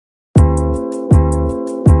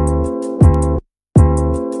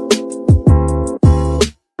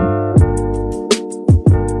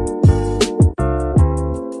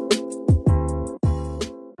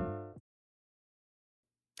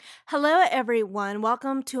Hello, everyone.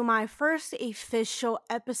 Welcome to my first official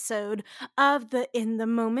episode of the In the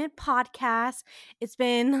Moment podcast. It's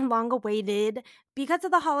been long awaited. Because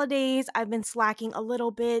of the holidays, I've been slacking a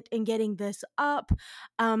little bit in getting this up.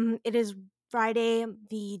 It is Friday,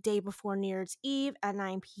 the day before New Year's Eve at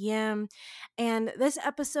 9 p.m. And this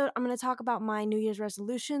episode, I'm going to talk about my New Year's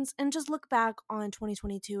resolutions and just look back on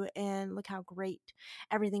 2022 and look how great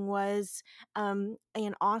everything was, and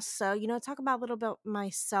also, talk about a little bit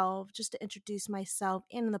myself, just to introduce myself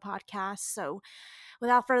in the podcast. So,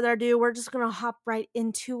 without further ado, we're just gonna hop right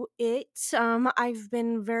into it. I've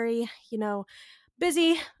been very,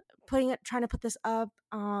 busy trying to put this up.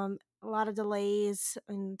 A lot of delays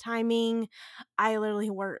and timing. I literally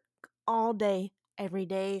work all day, every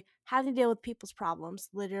day, having to deal with people's problems,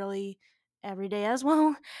 literally every day as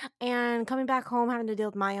well. And coming back home, having to deal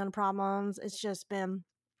with my own problems. It's just been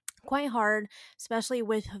quite hard, especially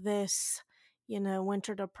with this,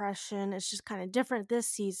 winter depression. It's just kind of different this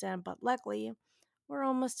season, but luckily, we're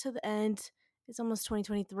almost to the end. It's almost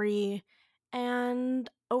 2023. And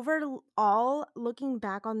overall, looking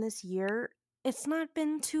back on this year, it's not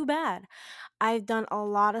been too bad. I've done a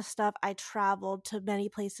lot of stuff. I traveled to many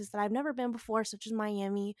places that I've never been before, such as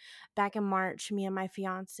Miami. Back in March, me and my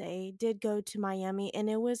fiance did go to Miami,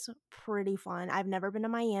 and it was pretty fun. I've never been to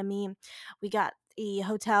Miami. We got a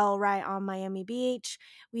hotel right on Miami Beach.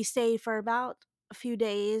 We stayed for about a few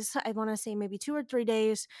days. I want to say maybe 2 or 3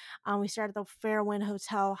 days. We started at the Fairwind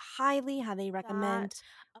Hotel. Highly recommend.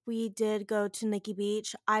 We did go to Nikki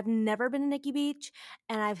Beach. I've never been to Nikki Beach,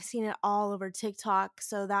 and I've seen it all over TikTok,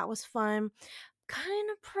 so that was fun. Kind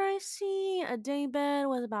of pricey. A day bed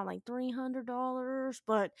was about like $300,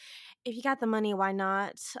 but if you got the money, why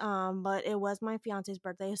not? But it was my fiance's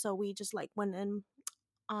birthday, so we just like went and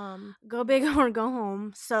go big or go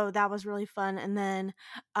home. So that was really fun. And then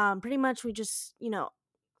pretty much we just, the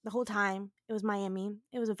whole time it was Miami.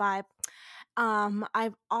 It was a vibe.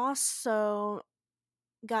 I've also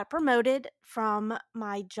got promoted from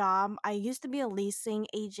my job. I used to be a leasing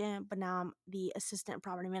agent, but now I'm the assistant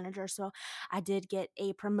property manager. So I did get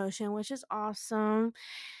a promotion, which is awesome.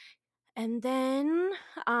 And then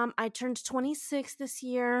I turned 26 this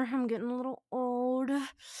year. I'm getting a little old.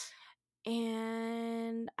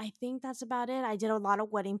 And I think that's about it. I did a lot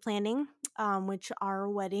of wedding planning, which our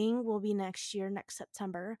wedding will be next year, next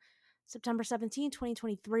September. September 17th,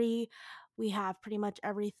 2023. We have pretty much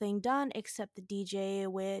everything done except the DJ,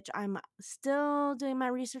 which I'm still doing my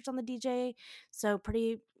research on the DJ. So,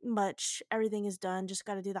 pretty much everything is done. Just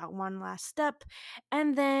got to do that one last step.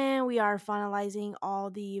 And then we are finalizing all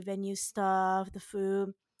the venue stuff, the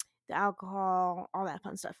food, the alcohol, all that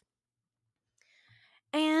fun stuff.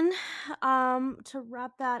 And to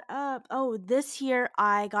wrap that up, this year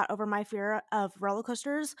I got over my fear of roller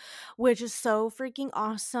coasters, which is so freaking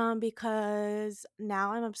awesome because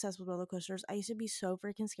now I'm obsessed with roller coasters. I used to be so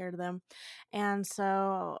freaking scared of them. And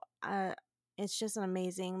so it's just an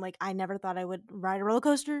amazing, like, I never thought I would ride a roller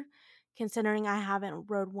coaster, considering I haven't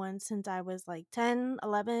rode one since I was like 10,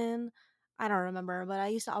 11. I don't remember, but I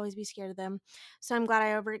used to always be scared of them. So I'm glad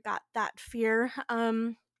I overgot that fear.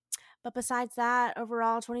 But besides that,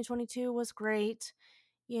 overall, 2022 was great.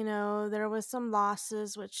 There was some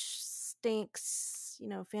losses, which stinks.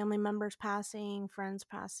 Family members passing, friends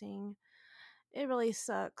passing. It really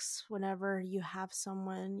sucks whenever you have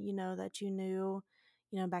someone, that you knew,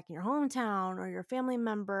 back in your hometown or your family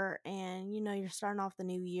member, and, you're starting off the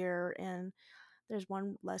new year and there's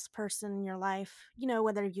one less person in your life,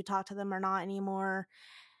 whether you talk to them or not anymore.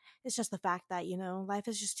 It's just the fact that, life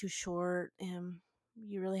is just too short, and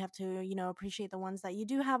you really have to, appreciate the ones that you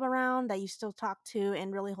do have around, that you still talk to,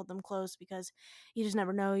 and really hold them close, because you just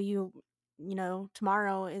never know.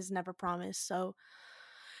 Tomorrow is never promised. So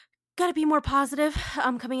got to be more positive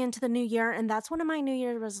coming into the new year, and that's one of my new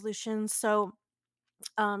year resolutions. So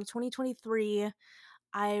 2023,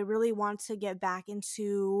 I really want to get back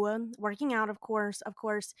into working out, of course.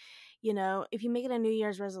 If you make it a New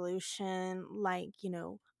Year's resolution, like, I'm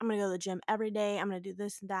going to go to the gym every day, I'm going to do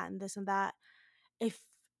this and that and this and that. If,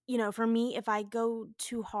 for me, if I go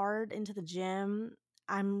too hard into the gym,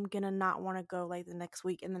 I'm going to not want to go like the next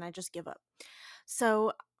week, and then I just give up.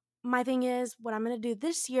 So my thing is, what I'm going to do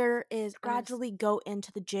this year is gradually go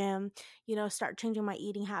into the gym, start changing my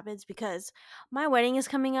eating habits, because my wedding is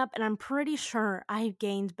coming up and I'm pretty sure I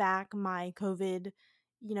gained back my COVID,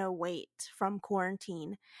 weight from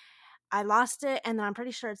quarantine. I lost it, and then I'm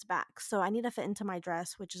pretty sure it's back. So I need to fit into my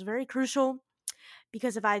dress, which is very crucial,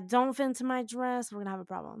 because if I don't fit into my dress, we're going to have a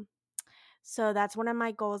problem. So that's one of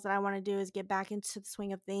my goals that I want to do, is get back into the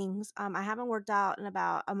swing of things. I haven't worked out in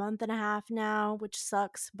about a month and a half now, which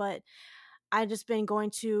sucks, but I just been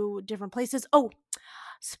going to different places. Oh,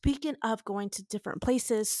 speaking of going to different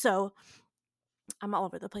places, so I'm all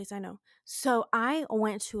over the place, I know. So I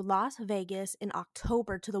went to Las Vegas in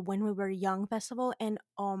October to the When We Were Young festival, and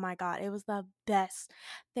oh my god, it was the best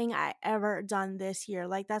thing I ever done this year.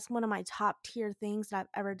 Like, that's one of my top tier things that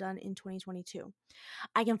I've ever done in 2022.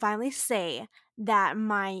 I can finally say that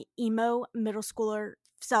my emo middle schooler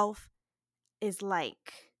self is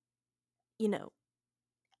like, you know,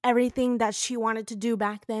 everything that she wanted to do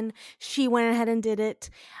back then, she went ahead and did it.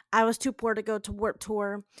 I was too poor to go to Warp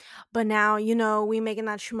Tour, but now, we making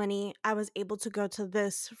that money. I was able to go to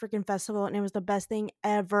this freaking festival, and it was the best thing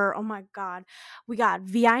ever. Oh my god, we got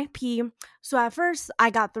VIP. So at first, I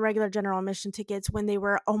got the regular general admission tickets when they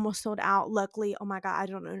were almost sold out. Luckily, oh my god, I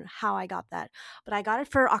don't know how I got that, but I got it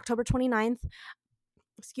for October 29th.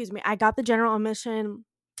 Excuse me, I got the general admission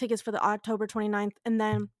tickets for the October 29th, and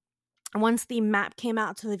then once the map came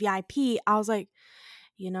out to the VIP, I was like,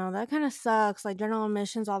 that kind of sucks. Like, general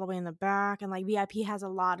admissions all the way in the back, and like VIP has a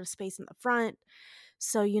lot of space in the front.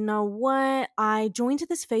 So, you know what? I joined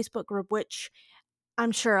this Facebook group, which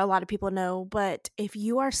I'm sure a lot of people know, but if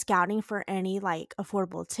you are scouting for any like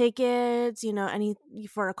affordable tickets, any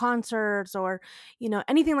for concerts or,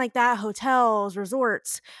 anything like that, hotels,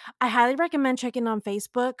 resorts, I highly recommend checking on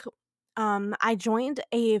Facebook. I joined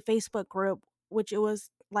a Facebook group, which it was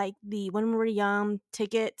like the When We Were Young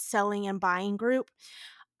ticket selling and buying group.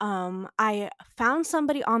 I found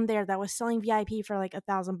somebody on there that was selling VIP for like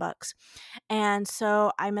 $1,000. And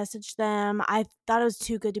so I messaged them. I thought it was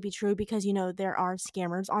too good to be true because, there are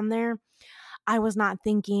scammers on there. I was not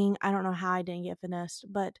thinking, I don't know how I didn't get finessed,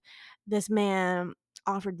 but this man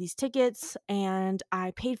offered these tickets and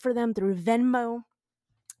I paid for them through Venmo,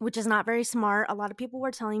 which is not very smart. A lot of people were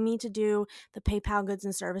telling me to do the PayPal goods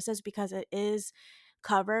and services because it is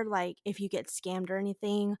covered, like if you get scammed or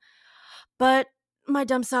anything. But my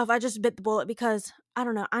dumb self, I just bit the bullet because I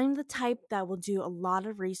don't know. I'm the type that will do a lot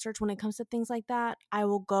of research when it comes to things like that. I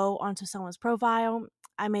will go onto someone's profile.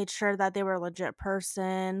 I made sure that they were a legit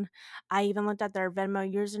person. I even looked at their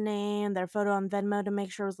Venmo username, their photo on Venmo to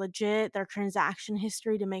make sure it was legit, their transaction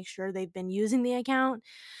history to make sure they've been using the account.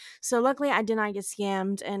 So luckily I did not get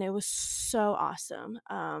scammed, and it was so awesome.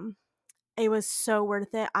 It was so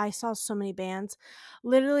worth it. I saw so many bands.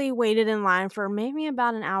 Literally waited in line for maybe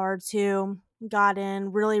about an hour or two. Got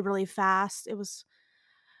in really, really fast. It was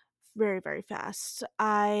very, very fast.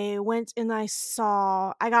 I went and I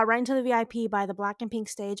got right into the VIP by the Black and Pink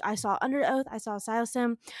stage. I saw Under Oath. I saw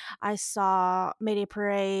Silosim. I saw Mayday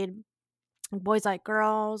Parade. Boys Like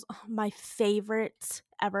Girls, my favorites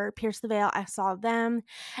ever, Pierce the Veil. I saw them.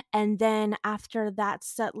 And then after that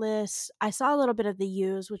set list, I saw a little bit of the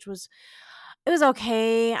Used, which was it was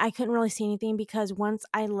okay. I couldn't really see anything because once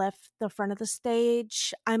I left the front of the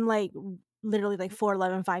stage, I'm like literally like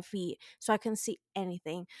 4'11", 5 feet, so I couldn't see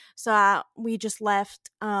anything. So we just left,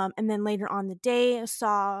 and then later on the day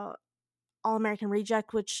saw All American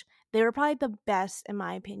Reject, which they were probably the best in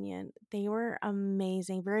my opinion. They were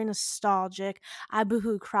amazing, very nostalgic. I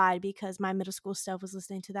boohoo cried because my middle school self was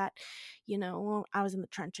listening to that. I was in the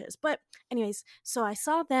trenches. But anyways, so I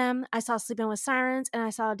saw them. I saw Sleeping with Sirens, and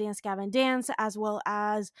I saw Dance Gavin Dance, as well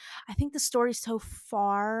as I think the Story So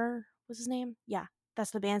Far was his name. Yeah,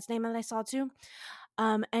 that's the band's name that I saw too.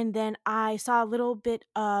 And then I saw a little bit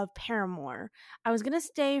of Paramore. I was gonna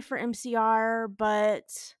stay for MCR,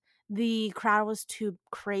 but the crowd was too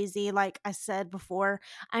crazy. Like I said before,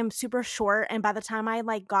 I'm super short, and by the time I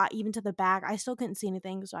like got even to the back, I still couldn't see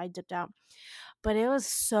anything, so I dipped out. But it was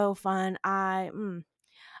so fun. I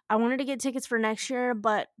wanted to get tickets for next year,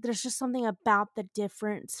 but there's just something about the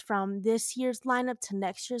difference from this year's lineup to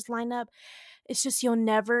next year's lineup. It's just you'll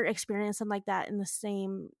never experience something like that in the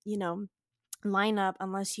same, lineup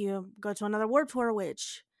unless you go to another Warped Tour,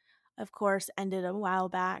 which of course ended a while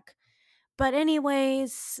back. But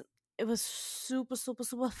anyways, it was super, super,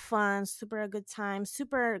 super fun, super a good time,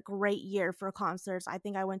 super great year for concerts. I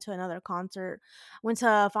think I went to another concert, went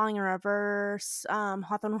to Falling in Reverse,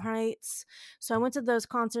 Hawthorne Heights. So I went to those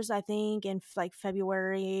concerts, I think, in like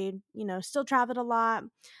February. Still traveled a lot.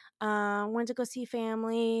 Went to go see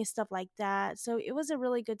family, stuff like that. So it was a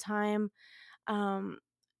really good time. Um,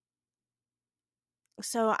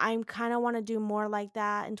 so I kind of want to do more like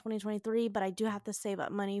that in 2023, but I do have to save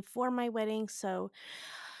up money for my wedding. So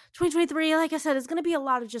 2023, like I said, it's going to be a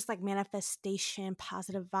lot of just like manifestation,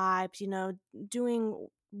 positive vibes, doing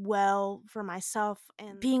well for myself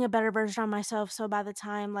and being a better version of myself. So by the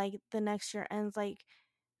time like the next year ends, like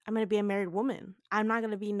I'm going to be a married woman. I'm not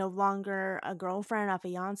going to be no longer a girlfriend, a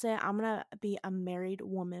fiance. I'm going to be a married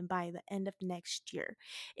woman by the end of next year.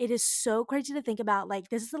 It is so crazy to think about. Like,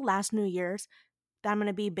 this is the last New Year's that I'm going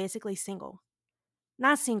to be basically single.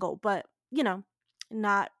 Not single, but,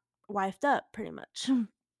 not wifed up pretty much.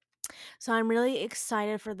 So I'm really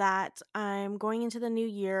excited for that. I'm going into the new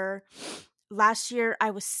year. Last year,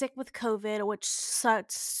 I was sick with COVID, which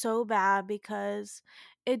sucked so bad because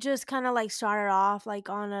it just kind of like started off like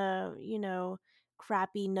on a,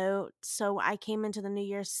 crappy note. So I came into the new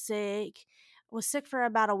year sick. Was sick for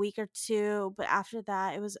about a week or two, but after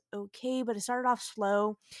that, it was okay. But it started off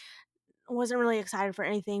slow. Wasn't really excited for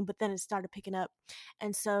anything, but then it started picking up.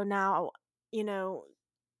 And so now, you know,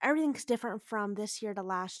 everything's different from this year to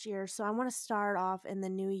last year. So I want to start off in the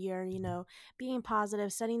new year, being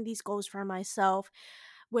positive, setting these goals for myself,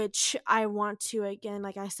 which I want to, again,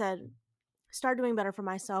 like I said, start doing better for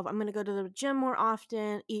myself. I'm going to go to the gym more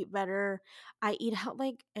often, eat better. I eat out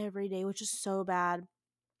like every day, which is so bad.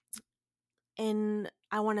 And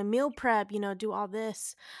I want to meal prep, do all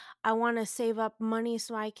this. I want to save up money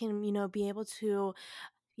so I can, be able to,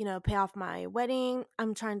 pay off my wedding.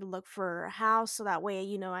 I'm trying to look for a house so that way,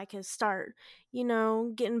 I can start,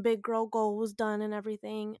 getting big girl goals done and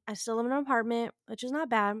everything. I still live in an apartment, which is not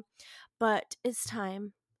bad, but it's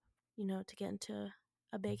time, to get into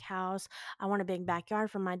a big house. I want a big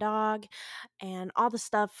backyard for my dog and all the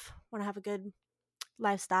stuff. Want to have a good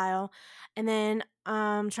lifestyle. And then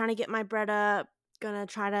trying to get my bread up, gonna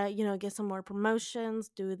try to, get some more promotions,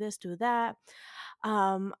 do this, do that.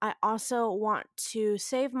 I also want to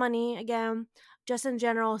save money again, just in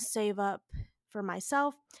general, save up for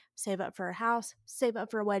myself, save up for a house, save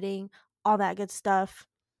up for a wedding, all that good stuff.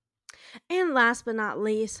 And last but not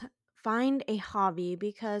least, find a hobby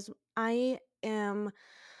because I am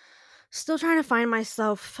still trying to find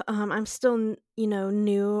myself. I'm still,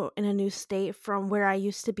 new in a new state from where I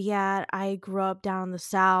used to be at. I grew up down in the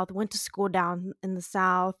South, went to school down in the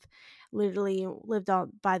South, literally lived out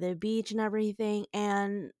by the beach and everything.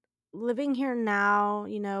 And living here now,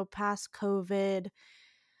 past COVID,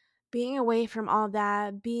 being away from all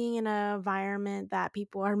that, being in an environment that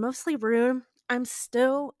people are mostly rude, I'm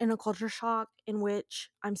still in a culture shock in which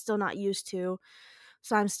I'm still not used to.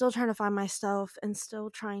 So I'm still trying to find myself and still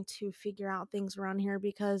trying to figure out things around here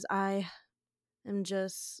because I am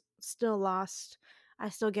just still lost. I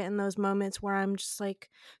still get in those moments where I'm just like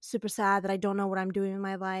super sad that I don't know what I'm doing in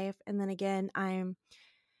my life. And then again, I'm,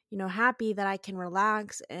 happy that I can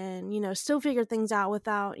relax and, still figure things out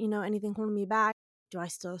without, anything holding me back. Do I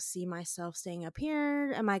still see myself staying up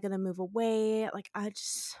here? Am I going to move away? Like,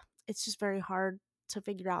 it's just very hard to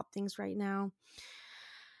figure out things right now.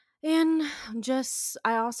 And just,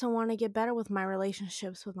 I also want to get better with my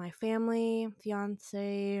relationships with my family,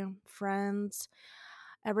 fiance, friends.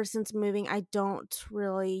 Ever since moving, I don't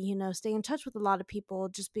really, stay in touch with a lot of people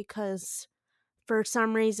just because for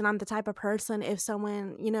some reason I'm the type of person, if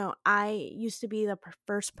someone, I used to be the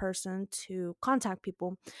first person to contact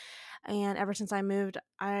people. And ever since I moved,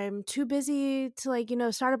 I'm too busy to like,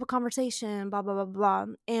 start up a conversation, blah, blah, blah, blah.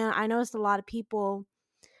 And I noticed a lot of people,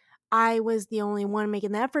 I was the only one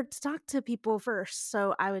making the effort to talk to people first.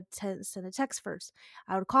 So I would send a text first.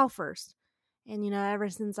 I would call first. And, ever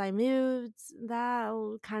since I moved,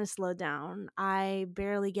 that kind of slowed down. I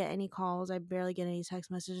barely get any calls. I barely get any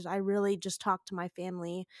text messages. I really just talk to my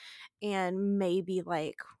family and maybe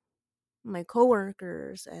like my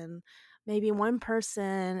coworkers and maybe one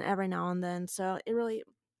person every now and then. So it really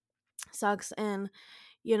sucks. And,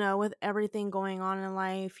 with everything going on in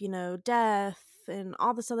life, death and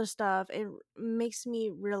all this other stuff, it makes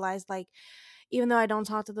me realize like, even though I don't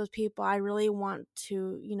talk to those people, I really want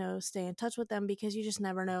to, stay in touch with them because you just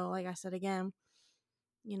never know. Like I said again,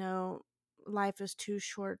 you know, life is too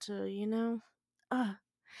short to, uh,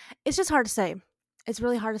 it's just hard to say. It's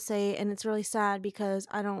really hard to say, and it's really sad because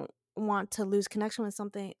I don't want to lose connection with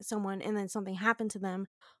someone and then something happened to them.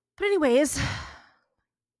 But anyways,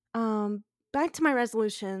 um back to my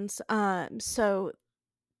resolutions. So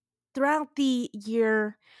throughout the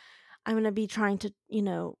year I'm going to be trying to,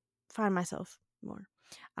 find myself more.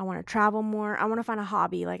 I want to travel more. I want to find a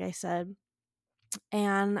hobby like I said.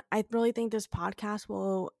 And I really think this podcast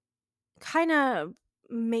will kind of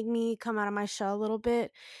make me come out of my shell a little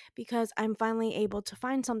bit because I'm finally able to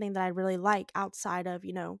find something that I really like outside of,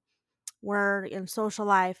 work and social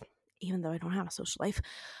life, even though I don't have a social life.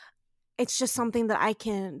 It's just something that I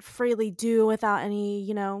can freely do without any,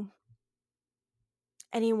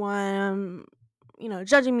 anyone,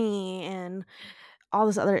 judging me and all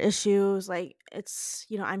this other issues. Like, it's,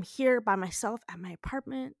 I'm here by myself at my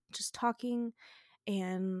apartment just talking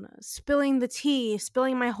and spilling the tea,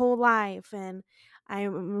 spilling my whole life. And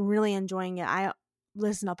I'm really enjoying it. I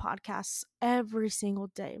listen to podcasts every single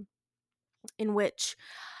day, in which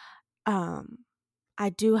um, I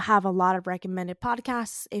do have a lot of recommended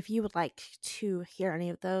podcasts. If you would like to hear any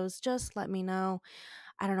of those, just let me know.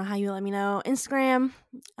 I don't know how you let me know. Instagram,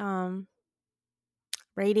 um,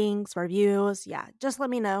 ratings, reviews. Yeah, just let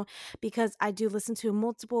me know, because I do listen to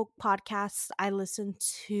multiple podcasts. I listen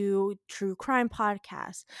to true crime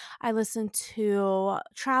podcasts. I listen to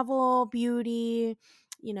travel, beauty,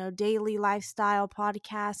 daily lifestyle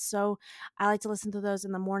podcasts. So I like to listen to those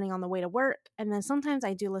in the morning on the way to work. And then sometimes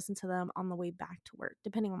I do listen to them on the way back to work,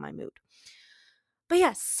 depending on my mood. But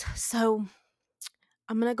yes, so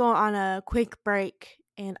I'm going to go on a quick break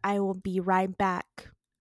and I will be right back.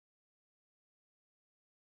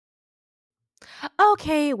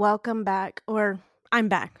 Okay, welcome back. Or I'm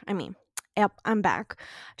back. Yep, I'm back.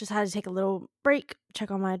 Just had to take a little break,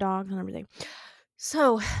 check on my dogs and everything.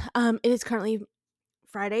 So, it is currently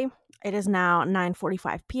Friday. It is now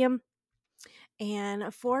 9:45 p.m.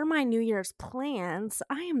 And for my New Year's plans,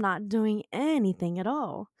 I am not doing anything at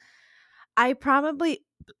all. I probably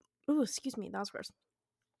Ooh, excuse me, that was gross.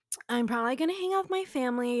 I'm probably gonna hang out with my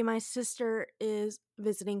family. My sister is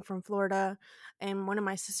visiting from Florida, and one of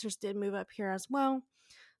my sisters did move up here as well.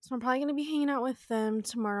 So I'm probably gonna be hanging out with them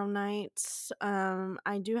tomorrow night.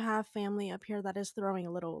 I do have family up here that is throwing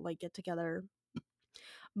a little like get together,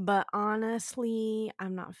 but honestly,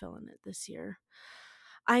 I'm not feeling it this year.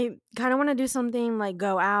 I kind of want to do something like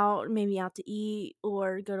go out, maybe out to eat,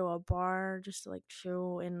 or go to a bar just to like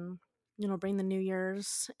chill and bring the New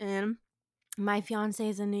Year's in. My fiance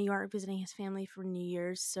is in New York visiting his family for New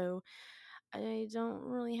Year's, so I don't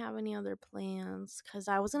really have any other plans because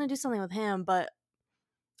I was gonna do something with him, but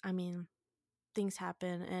I mean, things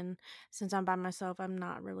happen, and since I'm by myself, I'm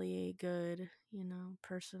not really a good,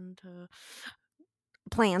 person to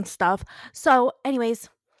plan stuff. So, anyways,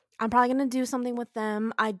 I'm probably gonna do something with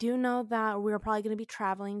them. I do know that we're probably gonna be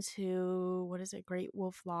traveling to what is it, Great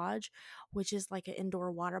Wolf Lodge, which is like an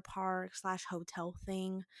indoor water park slash hotel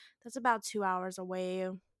thing. That's about 2 hours away.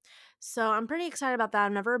 So I'm pretty excited about that.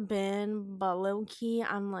 I've never been, but low key,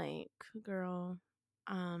 I'm like, girl,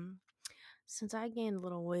 um, since I gained a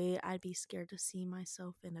little weight, I'd be scared to see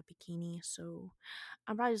myself in a bikini. So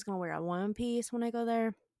I'm probably just gonna wear a one piece when I go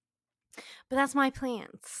there. But that's my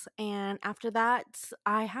plans. And after that,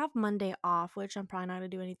 I have Monday off, which I'm probably not gonna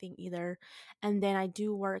do anything either. And then I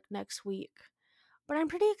do work next week. But I'm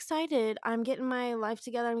pretty excited. I'm getting my life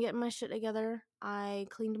together. I'm getting my shit together. I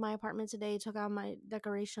cleaned my apartment today, took out my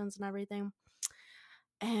decorations and everything.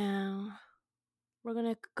 And we're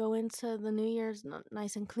going to go into the New Year's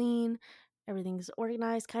nice and clean. Everything's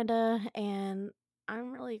organized, kind of. And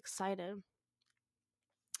I'm really excited.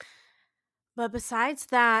 But besides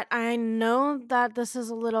that, I know that this is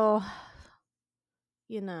a little,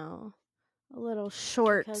 a little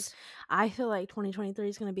short because I feel like 2023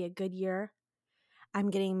 is going to be a good year. I'm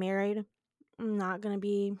getting married. I'm not going to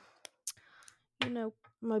be, I'm going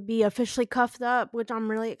to be officially cuffed up, which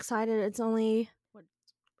I'm really excited. It's only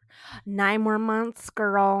 9 more months,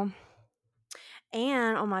 girl.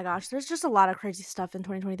 And oh my gosh, there's just a lot of crazy stuff in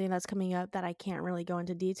 2023 that's coming up that I can't really go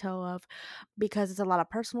into detail of because it's a lot of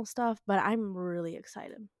personal stuff, but I'm really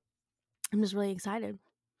excited. I'm just really excited.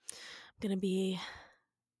 I'm going to be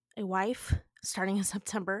a wife starting in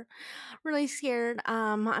September. Really scared.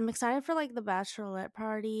 I'm excited for like the bachelorette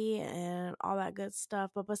party and all that good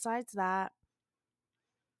stuff, but besides that,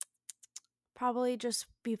 probably just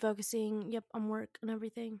be focusing on work and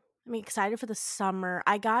everything. I'm excited for the summer.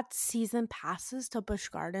 I got season passes to Busch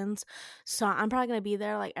Gardens, so I'm probably going to be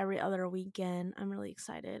there like every other weekend. I'm really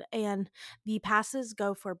excited. And the passes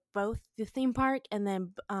go for both the theme park and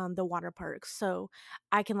then the water park, so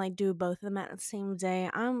I can like do both of them at the same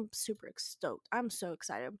day. I'm super stoked. I'm so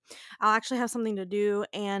excited. I'll actually have something to do,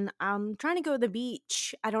 and I'm trying to go to the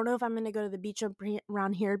beach. I don't know if I'm going to go to the beach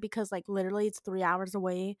around here because like literally it's 3 hours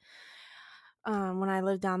away. When I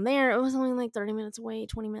lived down there, it was only like 30 minutes away,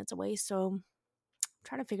 20 minutes away. So I'm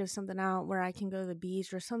trying to figure something out where I can go to the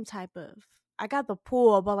beach or some type of. I got the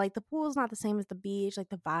pool, but like the pool is not the same as the beach, like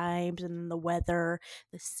the vibes and the weather,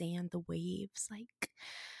 the sand, the waves. Like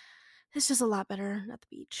it's just a lot better at the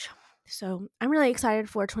beach. So I'm really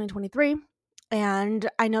excited for 2023. And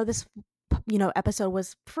I know this, episode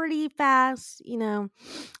was pretty fast,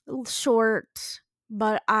 short,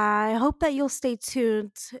 but I hope that you'll stay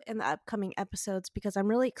tuned in the upcoming episodes because I'm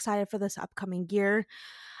really excited for this upcoming year.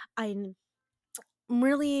 I'm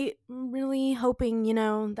really, really hoping,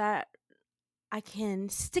 that I can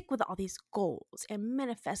stick with all these goals and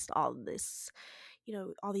manifest all this,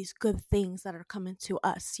 all these good things that are coming to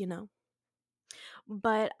us,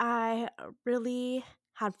 But I really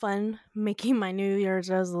had fun making my New Year's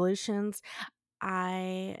resolutions.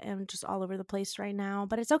 I am just all over the place right now,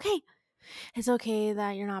 but it's okay. It's okay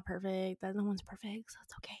that you're not perfect, that no one's perfect, so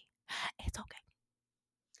it's okay. It's okay.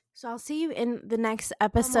 So I'll see you in the next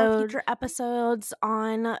episode, more future episodes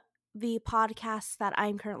on the podcasts that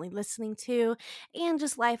I'm currently listening to, and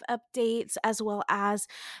just life updates, as well as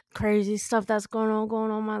crazy stuff that's going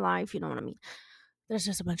on in my life. You know what I mean? There's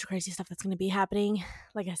just a bunch of crazy stuff that's going to be happening.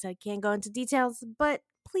 Like I said, can't go into details, but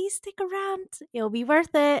please stick around. It'll be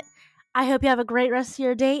worth it. I hope you have a great rest of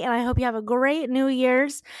your day, and I hope you have a great New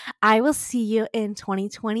Year's. I will see you in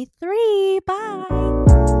 2023.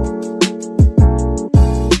 Bye.